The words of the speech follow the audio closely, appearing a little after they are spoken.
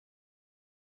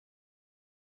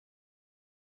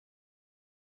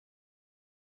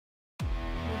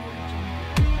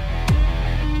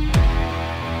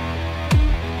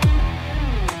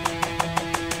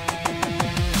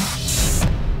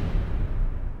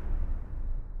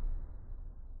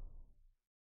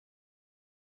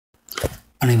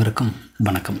அனைவருக்கும்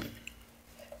வணக்கம்.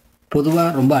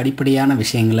 பொதுவாக ரொம்ப அடிப்படையான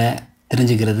விஷயங்களை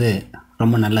தெரிஞ்சுக்கிறது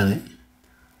ரொம்ப நல்லது.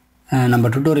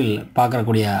 நம்ம டுட்டோரியல்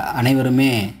பார்க்கக்கூடிய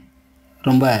அனைவருமே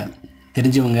ரொம்ப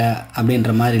தெரிஞ்சவங்க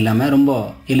அப்படின்ற மாதிரி இல்லாமல் ரொம்ப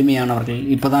எளிமையானவர்கள்.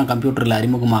 இப்போ தான் கம்ப்யூட்டரில்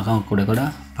அறிமுகமாக கூட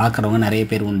பார்க்குறவங்க நிறைய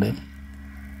பேர் உண்டு.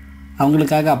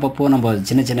 அவங்களுக்காக அப்பப்போ நம்ம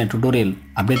சின்ன சின்ன டுட்டோரியல்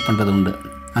அப்டேட் பண்ணுறது உண்டு.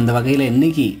 அந்த வகையில்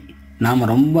இன்றைக்கி நாம்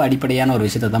ரொம்ப அடிப்படையான ஒரு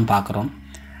விஷயத்தை தான் பார்க்குறோம்.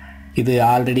 இது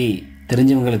ஆல்ரெடி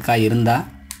தெரிஞ்சவங்களுக்காக இருந்தால்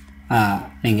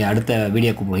நீங்கள் அடுத்த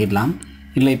வீடியோக்கு போயிடலாம்.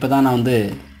 இல்லை இப்போ தான் நான்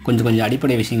கொஞ்சம்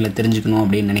அடிப்படை விஷயங்களை தெரிஞ்சுக்கணும்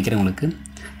அப்படின்னு நினைக்கிறவங்களுக்கு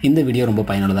இந்த வீடியோ ரொம்ப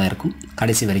பயனுள்ளதாக இருக்கும்.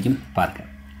 கடைசி வரைக்கும் பாருங்கள்.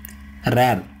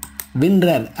 ரேர், வின்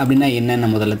ரேர் அப்படின்னா என்னென்ன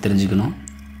முதல்ல தெரிஞ்சுக்கணும்.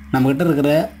 நம்மக்கிட்ட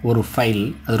இருக்கிற ஒரு ஃபைல்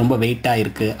அது ரொம்ப வெயிட்டாக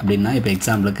இருக்குது அப்படின்னா, இப்போ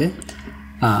எக்ஸாம்பிளுக்கு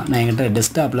நான் என்கிட்ட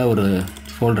டெஸ்க்டாப்பில் ஒரு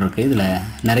ஃபோல்டர் இருக்குது. இதில்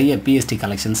நிறைய பிஎஸ்டி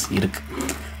கலெக்ஷன்ஸ் இருக்குது.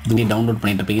 இப்படி டவுன்லோட்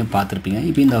பண்ணிட்டுருப்பீங்க, பார்த்துருப்பீங்க.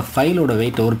 இப்போ இந்த ஃபைலோட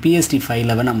வெயிட், ஒரு பிஎஸ்டி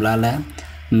ஃபைலை நம்மளால்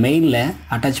மெயிலில்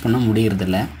அட்டாச் பண்ண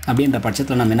முடியறதில்ல. அப்படின்ற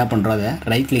பட்சத்தில் நம்ம என்ன பண்ணுறோம், அதை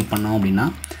ரைட் கிளிக் பண்ணோம் அப்படின்னா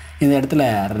இந்த இடத்துல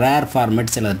ரேர்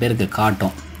ஃபார்மேட் சில பேருக்கு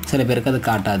காட்டும், சில பேருக்கு அது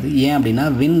காட்டாது. ஏன் அப்படின்னா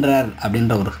வின் ரேர்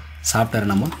அப்படின்ற ஒரு சாஃப்ட்வேர்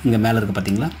நம்ம இங்கே மேலே இருக்குது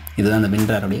பார்த்தீங்களா, இதுதான் இந்த வின்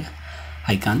ரேருடைய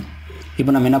ஐக்கான்.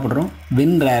 இப்போ நம்ம என்ன பண்ணுறோம்,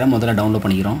 வின் ரேரை முதல்ல டவுன்லோட்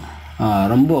பண்ணிக்கிறோம்.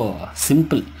 ரொம்ப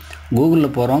சிம்பிள்.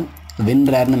 கூகுளில் போகிறோம், வின்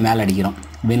ரேர்னு மேலே அடிக்கிறோம்.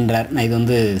 வின் ரேர், நான்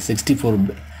இது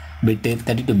 64 பிட்டு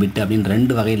 32 பிட்டு அப்படின்னு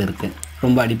 2 வகையில் இருக்குது.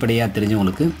 ரொம்ப அடிப்படையாக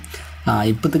தெரிஞ்சவங்களுக்கு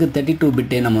இப்போத்துக்கு 32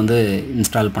 பிட்டே நம்ம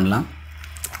இன்ஸ்டால் பண்ணலாம்.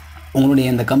 உங்களுடைய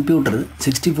இந்த கம்ப்யூட்டர்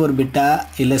 64 பிட்டா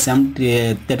இல்லை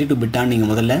 32 பிட்டான்னு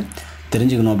நீங்கள் முதல்ல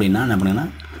தெரிஞ்சுக்கணும் அப்படின்னா என்ன பண்ணுங்கன்னா,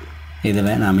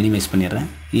 இதை நான் மினிமைஸ் பண்ணிடுறேன்.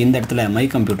 இந்த இடத்துல மை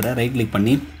கம்ப்யூட்டரை ரைட் கிளிக்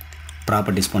பண்ணி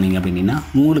ப்ராப்பர்ட்டிஸ் போனீங்க அப்படின்னா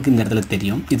உங்களுக்கு இந்த இடத்துல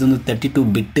தெரியும் இது 32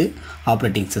 பிட்டு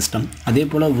ஆப்ரேட்டிங் சிஸ்டம். அதே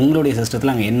போல் உங்களுடைய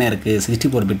சிஸ்டத்தில் அங்கே என்ன இருக்குது,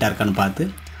 64 பிட்டாக இருக்கான்னு பார்த்து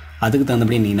அதுக்கு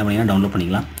தகுந்தபடி நீங்கள் என்ன பண்ணிங்கன்னா டவுன்லோட்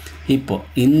பண்ணிக்கலாம். இப்போது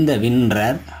இந்த வின்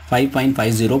ரேர்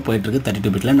 5.50 போயிட்டுருக்கு.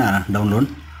 32 பிட்டில் நான் டவுன்லோட்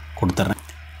கொடுத்துட்றேன்.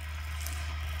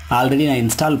 ஆல்ரெடி நான்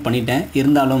இன்ஸ்டால் பண்ணிட்டேன்.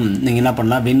 இருந்தாலும் நீங்கள் என்ன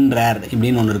பண்ணலாம், வின் ரேர்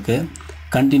இப்படின்னு ஒன்று இருக்குது,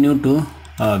 continue to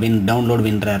download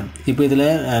win rare. இப்போ இதில்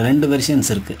 2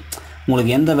 வெர்ஷன்ஸ் இருக்குது.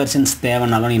 உங்களுக்கு எந்த வெர்ஷன்ஸ்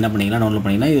தேவைனாலும் நீங்கள் என்ன பண்ணிக்கலாம், டவுன்லோட்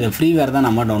பண்ணிக்கலாம். இது ஃப்ரீவேர் தான்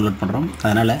நம்ம டவுன்லோட் பண்ணுறோம்.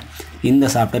 அதனால் இந்த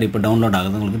சாஃப்ட்வேர் இப்போ டவுன்லோட்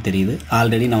ஆகுது உங்களுக்கு தெரியுது.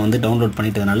 ஆல்ரெடி நான் டவுன்லோட்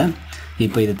பண்ணிட்டதுனால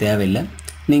இப்போ இது தேவையில்லை.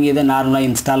 நீங்கள் இதை நார்மலாக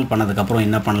இன்ஸ்டால் பண்ணதுக்கப்புறம்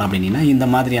என்ன பண்ணலாம் அப்படின்னா, இந்த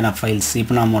மாதிரியான ஃபைல்ஸ்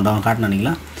இப்போ நம்ம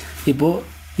காட்டினீங்களா, இப்போது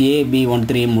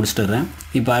AB13 முடிச்சுட்டுறேன்.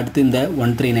 இப்போ அடுத்து இந்த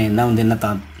 139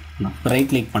 தான் என்ன ரைட்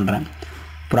கிளிக் பண்ணுறேன்,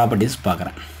 ப்ராப்பர்ட்டிஸ்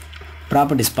பார்க்குறேன்.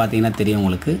 ப்ராப்பர்ட்டிஸ் பார்த்தீங்கன்னா தெரியும்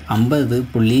உங்களுக்கு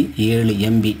 50.7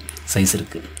 MB சைஸ்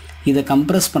இருக்குது. இதை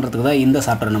கம்ப்ரெஸ் பண்ணுறதுக்கு தான் இந்த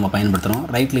சாஃப்ட்வேர் நம்ம பயன்படுத்துகிறோம்.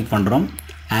 ரைட் கிளிக் பண்ணுறோம்,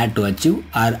 ஆட் டு அச்சீவ்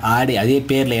ஆர் ஆடி, அதே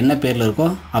பேரில் என்ன பேரில் இருக்கோ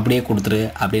அப்படியே கொடுத்துரு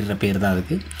அப்படின்ற பேர் தான்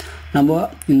அதுக்கு. நம்ம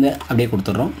இந்த அப்படியே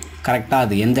கொடுத்துட்றோம். கரெக்டாக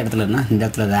அது எந்த இடத்துலனா இந்த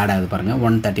இடத்துல அது ஆட் ஆகுது பாருங்கள்,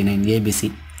 139 ABC.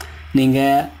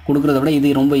 நீங்கள் கொடுக்குறத விட இது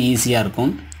ரொம்ப ஈஸியாக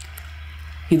இருக்கும்.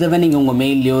 இதை நீங்கள் உங்கள்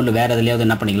மெயிலையோ இல்லை வேறு எதுலையாவது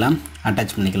என்ன பண்ணிக்கலாம்,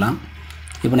 அட்டாச் பண்ணிக்கலாம்.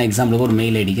 இப்போ நான் எக்ஸாம்பிளுக்கு ஒரு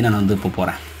மெயில் ஐடிக்கு நான் இப்போ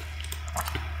போகிறேன்,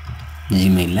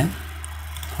 ஜிமெயிலில்.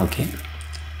 ஓகே,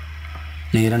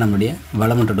 நேராக நம்முடைய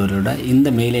வளவன் டுட்டோரியலோட இந்த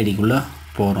மெயில் ஐடிக்குள்ளே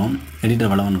போகிறோம்.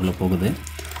 எடிட்டர் வளவனுக்குள்ளே போகுது.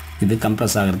 இது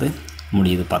கம்ப்ரெஸ் ஆகிறது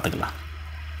முடியுது, பார்த்துக்கலாம்.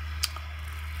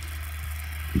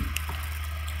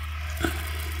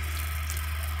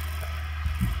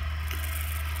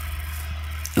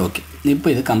 ஓகே, இப்போ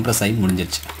இது கம்ப்ரெஸ் ஆகி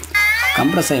முடிஞ்சிருச்சு.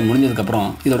 கம்ப்ரெஸ் ஆகி முடிஞ்சதுக்கப்புறம்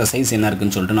இதோட சைஸ் என்ன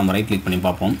இருக்குதுன்னு சொல்லிட்டு நம்ம ரைட் கிளிக் பண்ணி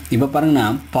பார்ப்போம். இப்போ பாருங்கன்னா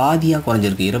பாதியாக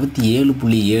குறைஞ்சிருக்கு,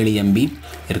 27.7 MB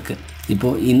இருக்குது.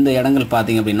 இப்போது இந்த இடங்கள்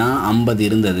பார்த்திங்க அப்படின்னா 50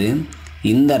 இருந்தது.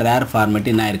 இந்த ரேர்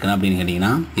ஃபார்மேட்டு என்ன இருக்குன்னு அப்படின்னு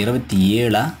கேட்டிங்கன்னா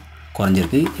 27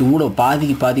 குறைஞ்சிருக்கு. இவ்வளோ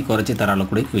பாதிக்கு பாதி குறைச்சி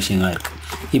தரக்கூடிய விஷயங்களாக இருக்குது.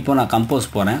 இப்போ நான்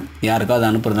கம்போஸ் போகிறேன், யாருக்காவது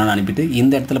அனுப்புறதுனால அனுப்பிட்டு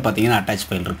இந்த இடத்துல பார்த்திங்கன்னா அட்டாச்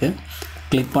ஃபைல் இருக்குது.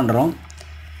 கிளிக் பண்ணுறோம்.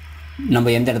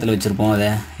 நம்ம எந்த இடத்துல வச்சுருப்போம்,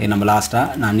 அதை நம்ம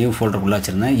லாஸ்ட்டாக நான் நியூ ஃபோல்டருக்குள்ளே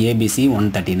வச்சுருந்தேன்,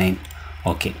 ABC139.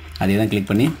 ஓகே, அதே தான் கிளிக்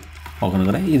பண்ணி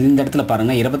உட்காந்துக்கிறேன். இது இந்த இடத்துல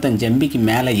பாருங்கள் 25 MBக்கு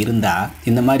மேலே இருந்தால்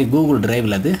இந்த மாதிரி கூகுள்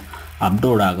டிரைவில் அது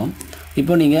அப்லோட் ஆகும்.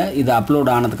 இப்போ நீங்கள் இது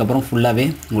அப்லோட் ஆனதுக்கப்புறம் ஃபுல்லாகவே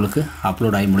உங்களுக்கு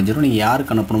அப்லோட் ஆகி முடிஞ்சிடும். நீங்கள்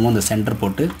யாருக்கு அனுப்பணுமோ அந்த சென்டர்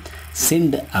போட்டு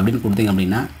சென்ட் அப்படின்னு கொடுத்தீங்க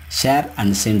அப்படின்னா ஷேர்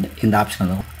அண்ட் சென்ட் இந்த ஆப்ஷனை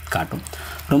தான் காட்டும்.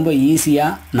 ரொம்ப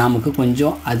ஈஸியாக நமக்கு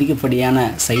கொஞ்சம் அதிகப்படியான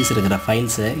சைஸ் இருக்கிற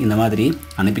ஃபைல்ஸை இந்த மாதிரி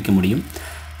அனுப்பிக்க முடியும்.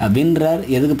 வின் ரேர்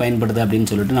எதுக்கு பயன்படுது அப்படின்னு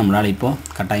சொல்லிட்டு நம்மளால் இப்போது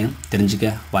கட்டாயம் தெரிஞ்சிக்க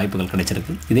வாய்ப்புகள்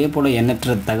கிடைச்சிருக்கு. இதே போல்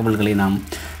எண்ணற்ற தகவல்களை நாம்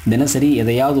தினசரி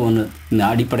எதையாவது ஒன்று இந்த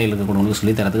அடிப்படையில் இருக்கக்கூடியவங்களுக்கு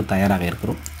சொல்லித்தரத்துக்கு தயாராக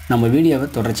இருக்கிறோம். நம்ம வீடியோவை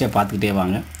தொடர்ச்சியாக பார்த்துக்கிட்டே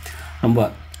வாங்க. ரொம்ப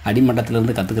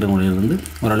அடிமட்டத்திலேருந்து கற்றுக்கிறவங்களிலிருந்து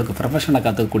ஓரளவுக்கு ப்ரொஃபஷனலாக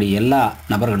கற்றுக்கக்கூடிய எல்லா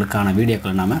நபர்களுக்கான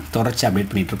வீடியோக்களை நாம் தொடர்ச்சியாக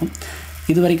அப்டேட் பண்ணிகிட்ருக்கோம்.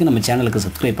 இது வரைக்கும் நம்ம சேனலுக்கு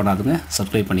சப்ஸ்கிரைப் பண்ணாதுங்க,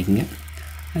 சப்ஸ்கிரைப் பண்ணிக்கோங்க.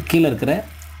 கீழே இருக்கிற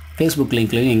ஃபேஸ்புக்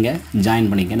லிங்க்லையும் இங்கே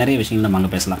ஜாயின் பண்ணிக்கங்க. நிறைய விஷயங்கள் நம்ம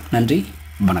அங்கே பேசலாம். நன்றி,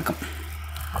 வணக்கம்.